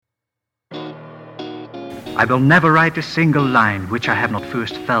I will never write a single line which I have not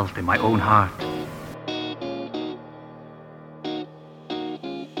first felt in my own heart.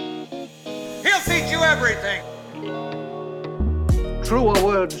 He'll teach you everything. Truer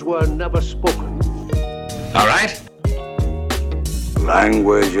words were never spoken. All right.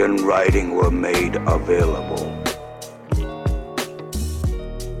 Language and writing were made available.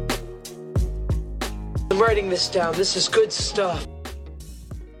 I'm writing this down. This is good stuff.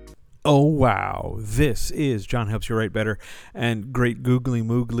 Oh, wow. This is John Helps You Write Better. And great googly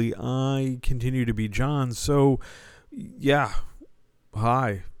moogly, I continue to be John. So, yeah.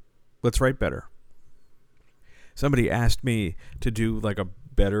 Hi. Let's write better. Somebody asked me to do like a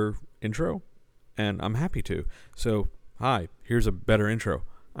better intro, and I'm happy to. So, hi. Here's a better intro.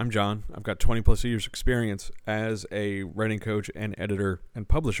 I'm John. I've got 20 plus years experience as a writing coach and editor and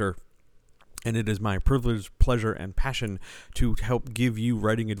publisher. And it is my privilege, pleasure, and passion to help give you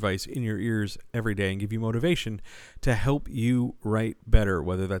writing advice in your ears every day and give you motivation to help you write better,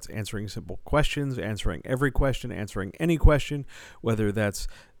 whether that's answering simple questions, answering every question, answering any question, whether that's,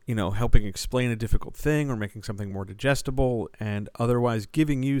 helping explain a difficult thing or making something more digestible, and otherwise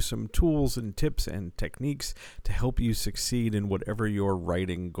giving you some tools and tips and techniques to help you succeed in whatever your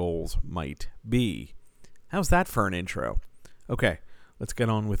writing goals might be. How's that for an intro? Okay, let's get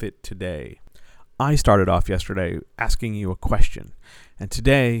on with it today. I started off yesterday asking you a question, and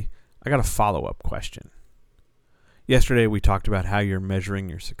today I got a follow-up question. Yesterday we talked about how you're measuring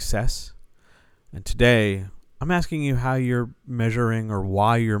your success, and today I'm asking you how you're measuring or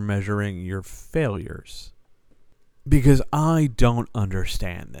why you're measuring your failures. Because I don't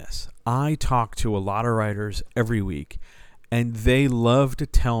understand this. I talk to a lot of writers every week, and they love to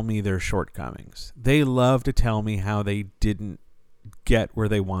tell me their shortcomings. They love to tell me how they didn't get where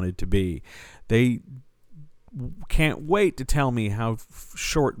they wanted to be. They can't wait to tell me how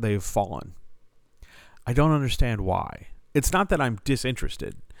short they've fallen. I don't understand why. It's not that I'm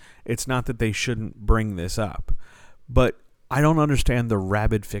disinterested. It's not that they shouldn't bring this up. But I don't understand the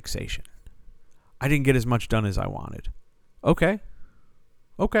rabid fixation. I didn't get as much done as I wanted. Okay,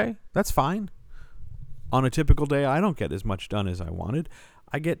 that's fine. On a typical day, I don't get as much done as I wanted.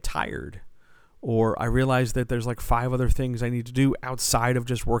 I get tired. Or I realize that there's like 5 other things I need to do outside of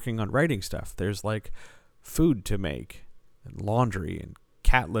just working on writing stuff. There's like food to make, and laundry, and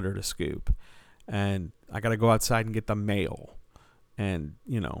cat litter to scoop. And I got to go outside and get the mail. And,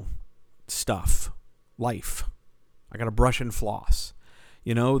 stuff. Life. I got to brush and floss.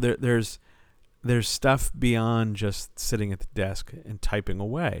 There's stuff beyond just sitting at the desk and typing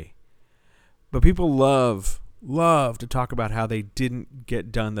away. But people love to talk about how they didn't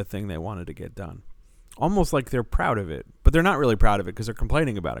get done the thing they wanted to get done. Almost like they're proud of it. But they're not really proud of it because they're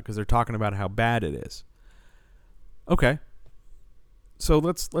complaining about it, because they're talking about how bad it is. Okay. So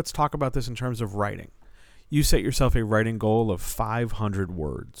let's talk about this in terms of writing. You set yourself a writing goal of 500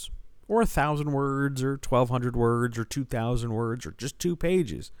 words, or 1,000 words, or 1,200 words, or 2,000 words, or just 2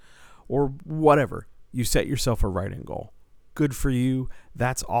 pages, or whatever. You set yourself a writing goal. Good for you.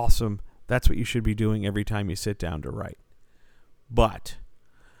 That's awesome. That's what you should be doing every time you sit down to write. But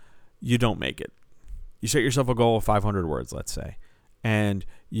you don't make it. You set yourself a goal of 500 words, let's say, and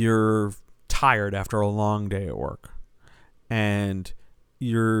you're tired after a long day at work, and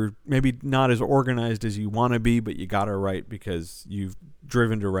you're maybe not as organized as you want to be, but you got to write because you've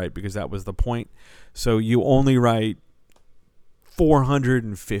driven to write because that was the point. So you only write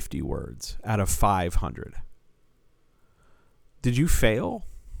 450 words out of 500. Did you fail?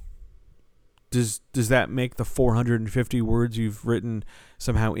 Does that make the 450 words you've written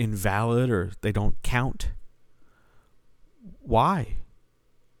somehow invalid or they don't count? Why?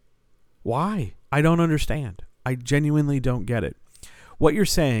 I don't understand. I genuinely don't get it. What you're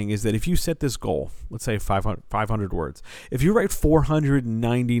saying is that if you set this goal, let's say 500 words, if you write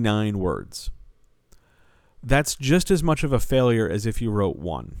 499 words, that's just as much of a failure as if you wrote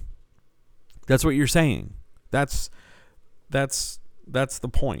 1. That's what you're saying. That's the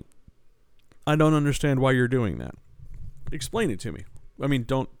point. I don't understand why you're doing that. Explain it to me. I mean,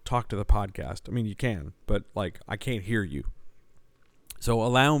 don't talk to the podcast. I mean, you can, but I can't hear you. So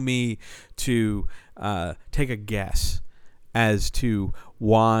allow me to take a guess as to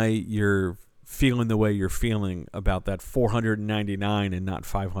why you're feeling the way you're feeling about that 499 and not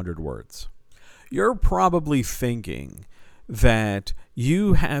 500 words. You're probably thinking that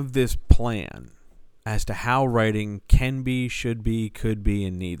you have this plan as to how writing can be, should be, could be,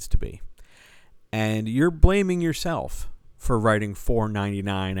 and needs to be. And you're blaming yourself for writing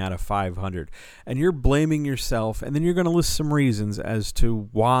 499 out of 500. And you're blaming yourself, and then you're going to list some reasons as to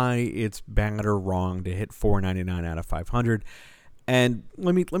why it's bad or wrong to hit 499 out of 500. And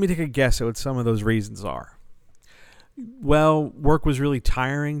let me take a guess at what some of those reasons are. well, work was really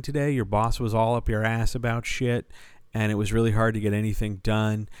tiring today. Your boss was all up your ass about shit, and it was really hard to get anything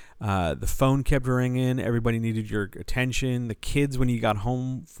done. The phone kept ringing. Everybody needed your attention. The kids, when you got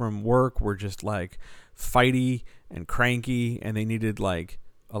home from work, were just like fighty and cranky, and they needed like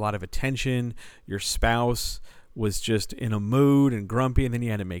a lot of attention. Your spouse was just in a mood and grumpy, and then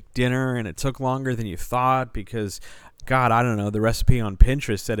you had to make dinner, and it took longer than you thought because, God, I don't know, the recipe on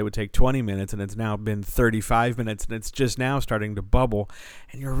Pinterest said it would take 20 minutes, and it's now been 35 minutes, and it's just now starting to bubble,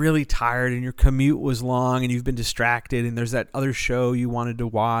 and you're really tired, and your commute was long, and you've been distracted, and there's that other show you wanted to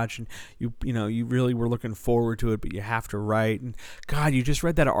watch, and you really were looking forward to it, but you have to write, and God, you just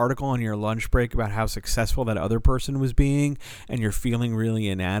read that article on your lunch break about how successful that other person was being, and you're feeling really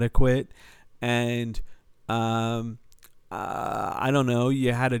inadequate, and I don't know,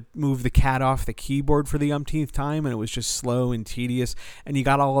 you had to move the cat off the keyboard for the umpteenth time, and it was just slow and tedious, and you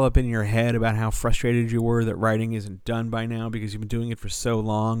got all up in your head about how frustrated you were that writing isn't done by now because you've been doing it for so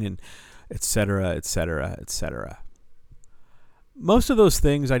long, and et cetera, et cetera, et cetera. Most of those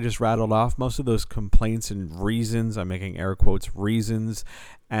things I just rattled off, most of those complaints and reasons, I'm making air quotes, reasons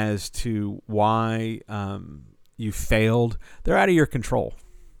as to why you failed, they're out of your control.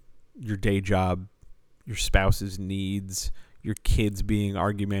 Your day job, your spouse's needs, your kids being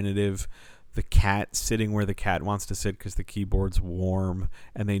argumentative, the cat sitting where the cat wants to sit because the keyboard's warm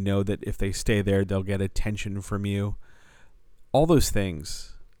and they know that if they stay there, they'll get attention from you. All those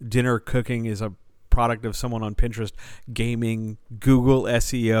things. Dinner cooking is a product of someone on Pinterest gaming Google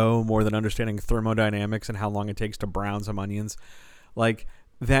SEO more than understanding thermodynamics and how long it takes to brown some onions. Like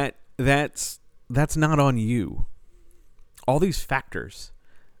that's not on you. All these factors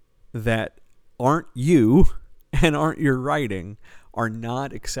that aren't you and aren't your writing are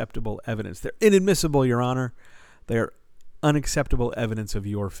not acceptable evidence. They're inadmissible, Your Honor. They're unacceptable evidence of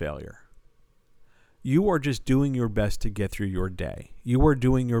your failure. You are just doing your best to get through your day. You are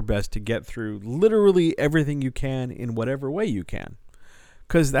doing your best to get through literally everything you can in whatever way you can.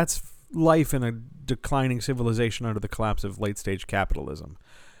 Because that's life in a declining civilization under the collapse of late-stage capitalism.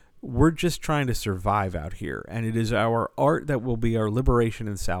 We're just trying to survive out here, and it is our art that will be our liberation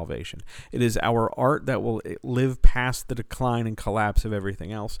and salvation. It is our art that will live past the decline and collapse of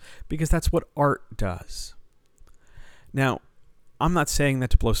everything else, because that's what art does. Now, I'm not saying that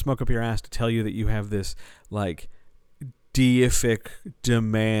to blow smoke up your ass to tell you that you have this, like, deific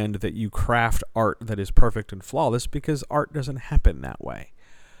demand that you craft art that is perfect and flawless, because art doesn't happen that way.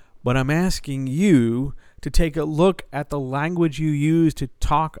 But I'm asking you to take a look at the language you use to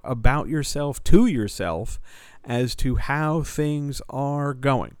talk about yourself to yourself as to how things are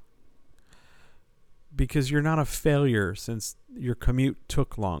going. Because you're not a failure since your commute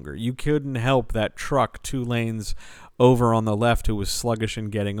took longer. You couldn't help that truck 2 lanes over on the left who was sluggish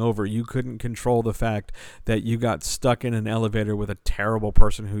in getting over. You couldn't control the fact that you got stuck in an elevator with a terrible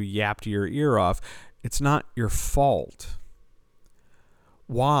person who yapped your ear off. It's not your fault.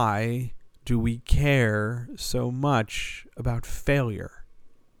 Why do we care so much about failure?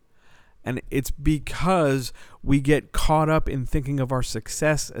 And it's because we get caught up in thinking of our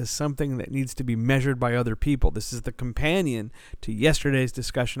success as something that needs to be measured by other people. This is the companion to yesterday's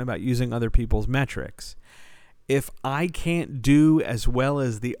discussion about using other people's metrics. If I can't do as well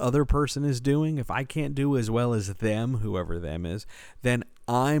as the other person is doing, if I can't do as well as them, whoever them is, then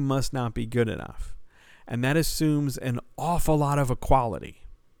I must not be good enough. And that assumes an awful lot of equality.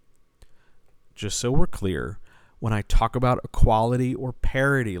 Just so we're clear, when I talk about equality or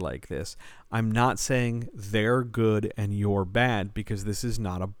parity like this, I'm not saying they're good and you're bad, because this is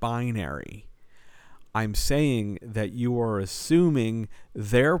not a binary. I'm saying that you are assuming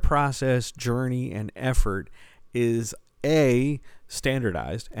their process, journey, and effort is A,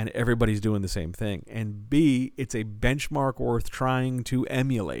 standardized, and everybody's doing the same thing, and B, it's a benchmark worth trying to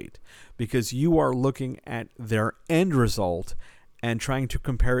emulate, because you are looking at their end result and trying to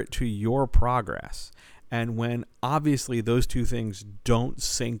compare it to your progress. And when obviously those two things don't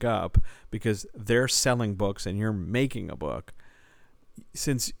sync up because they're selling books and you're making a book,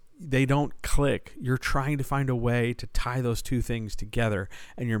 since they don't click, you're trying to find a way to tie those two things together,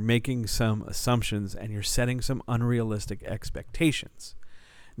 and you're making some assumptions and you're setting some unrealistic expectations.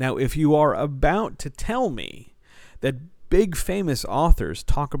 Now, if you are about to tell me that big famous authors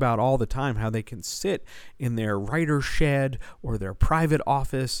talk about all the time how they can sit in their writer's shed or their private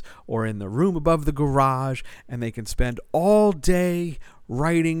office or in the room above the garage, and they can spend all day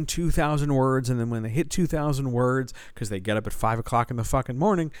writing 2,000 words, and then when they hit 2,000 words, because they get up at 5 o'clock in the fucking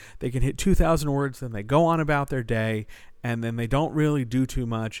morning, they can hit 2,000 words, then they go on about their day, and then they don't really do too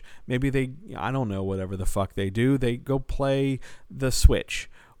much. Maybe they, I don't know, whatever the fuck they do, they go play the Switch,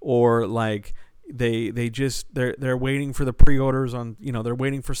 or like They're waiting for the pre-orders on, they're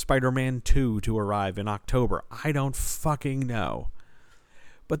waiting for Spider-Man 2 to arrive in October. I don't fucking know.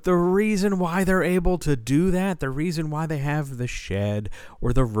 But the reason why they're able to do that, the reason why they have the shed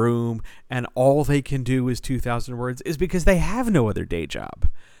or the room and all they can do is 2,000 words is because they have no other day job.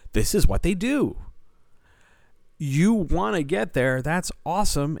 This is what they do. You want to get there, that's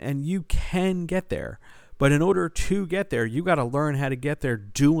awesome, and you can get there. But in order to get there, you got to learn how to get there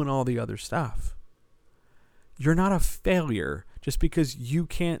doing all the other stuff. You're not a failure just because you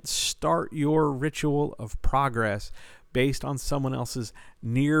can't start your ritual of progress based on someone else's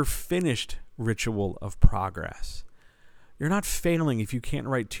near-finished ritual of progress. You're not failing if you can't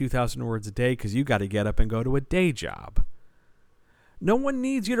write 2,000 words a day because you got to get up and go to a day job. No one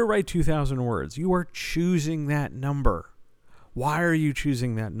needs you to write 2,000 words. You are choosing that number. Why are you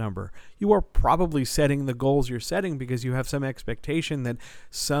choosing that number? You are probably setting the goals you're setting because you have some expectation that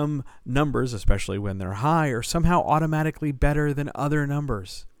some numbers, especially when they're high, are somehow automatically better than other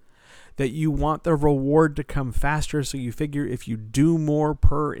numbers. That you want the reward to come faster, so you figure if you do more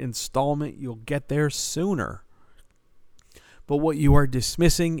per installment, you'll get there sooner. But what you are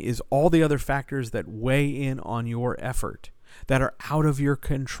dismissing is all the other factors that weigh in on your effort, that are out of your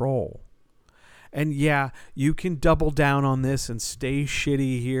control. And yeah, you can double down on this and stay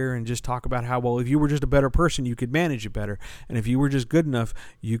shitty here and just talk about how, well, if you were just a better person, you could manage it better. And if you were just good enough,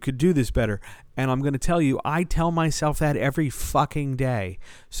 you could do this better. And I'm going to tell you, I tell myself that every fucking day.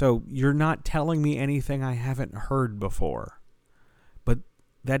 So you're not telling me anything I haven't heard before. But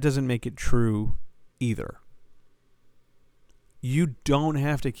that doesn't make it true either. You don't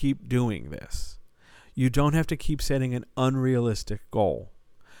have to keep doing this. You don't have to keep setting an unrealistic goal.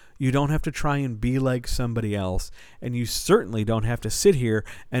 You don't have to try and be like somebody else, and you certainly don't have to sit here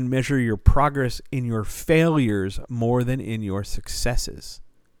and measure your progress in your failures more than in your successes.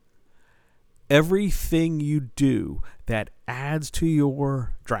 Everything you do that adds to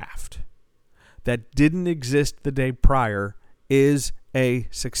your draft that didn't exist the day prior is a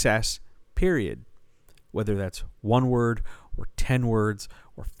success, period. Whether that's 1 word or 10 words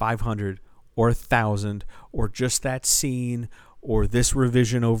or 500 or 1,000 or just that scene or this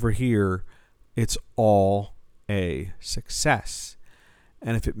revision over here, it's all a success.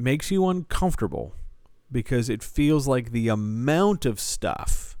 And if it makes you uncomfortable because it feels like the amount of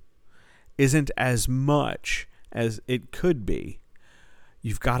stuff isn't as much as it could be,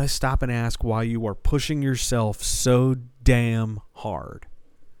 you've got to stop and ask why you are pushing yourself so damn hard.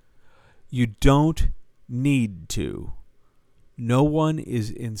 You don't need to. No one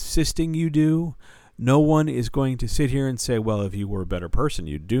is insisting you do. No one is going to sit here and say, well, if you were a better person,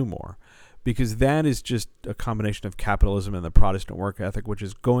 you'd do more. Because that is just a combination of capitalism and the Protestant work ethic, which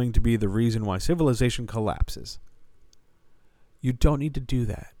is going to be the reason why civilization collapses. You don't need to do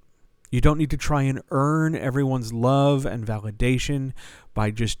that. You don't need to try and earn everyone's love and validation by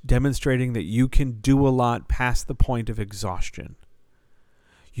just demonstrating that you can do a lot past the point of exhaustion.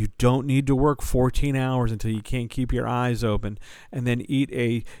 You don't need to work 14 hours until you can't keep your eyes open and then eat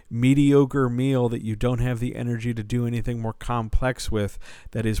a mediocre meal that you don't have the energy to do anything more complex with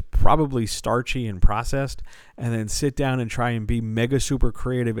that is probably starchy and processed, and then sit down and try and be mega super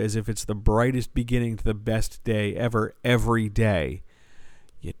creative as if it's the brightest beginning to the best day ever every day.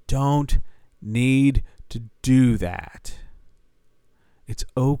 You don't need to do that. It's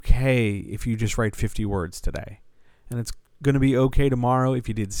okay if you just write 50 words today, and it's going to be okay tomorrow if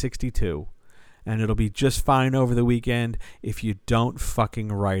you did 62, and it'll be just fine over the weekend if you don't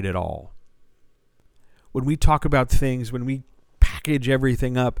fucking write at all. When we talk about things, when we package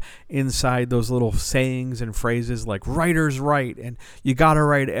everything up inside those little sayings and phrases like writers write and you gotta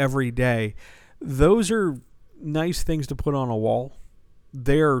write every day, those are nice things to put on a wall.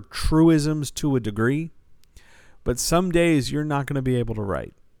 They're truisms to a degree, but some days you're not going to be able to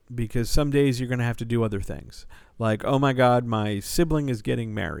write. Because some days you're going to have to do other things. Like, oh my God, my sibling is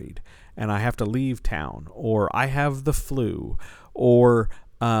getting married and I have to leave town. Or I have the flu. Or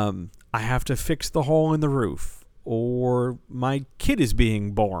I have to fix the hole in the roof. Or my kid is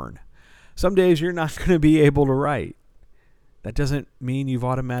being born. Some days you're not going to be able to write. That doesn't mean you've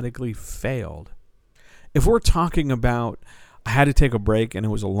automatically failed. If we're talking about I had to take a break, and it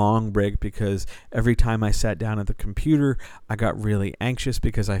was a long break because every time I sat down at the computer, I got really anxious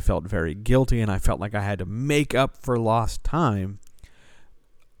because I felt very guilty and I felt like I had to make up for lost time.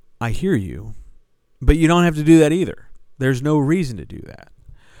 I hear you, but you don't have to do that either. There's no reason to do that.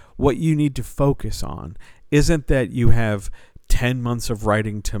 What you need to focus on isn't that you have 10 months of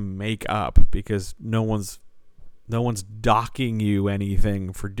writing to make up, because no one's docking you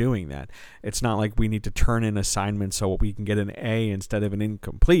anything for doing that. It's not like we need to turn in assignments so we can get an A instead of an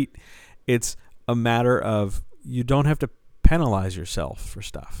incomplete. It's, a matter of you don't have to penalize yourself for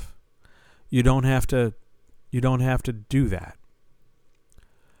stuff. You don't have to do that.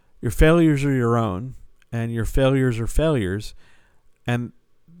 Your failures are your own, and your failures are failures, and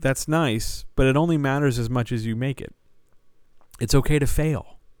that's nice, but it only matters as much as you make it. It's okay to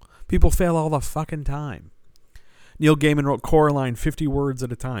fail. People fail all the fucking time. Neil Gaiman wrote Coraline 50 words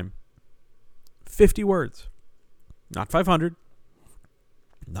at a time. 50 words. Not 500.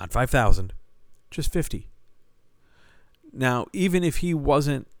 Not 5,000. Just 50. Now, even if he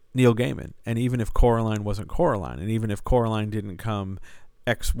wasn't Neil Gaiman, and even if Coraline wasn't Coraline, and even if Coraline didn't come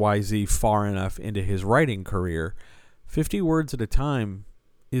XYZ far enough into his writing career, 50 words at a time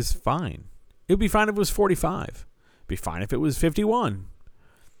is fine. It would be fine if it was 45. It'd be fine if it was 51.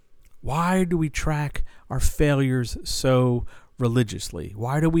 Why do we track our failures so religiously?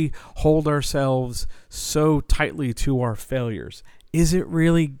 Why do we hold ourselves so tightly to our failures? Is it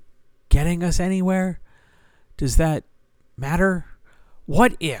really getting us anywhere? Does that matter?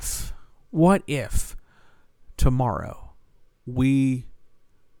 What if tomorrow we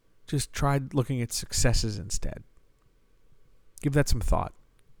just tried looking at successes instead? Give that some thought.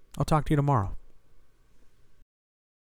 I'll talk to you tomorrow.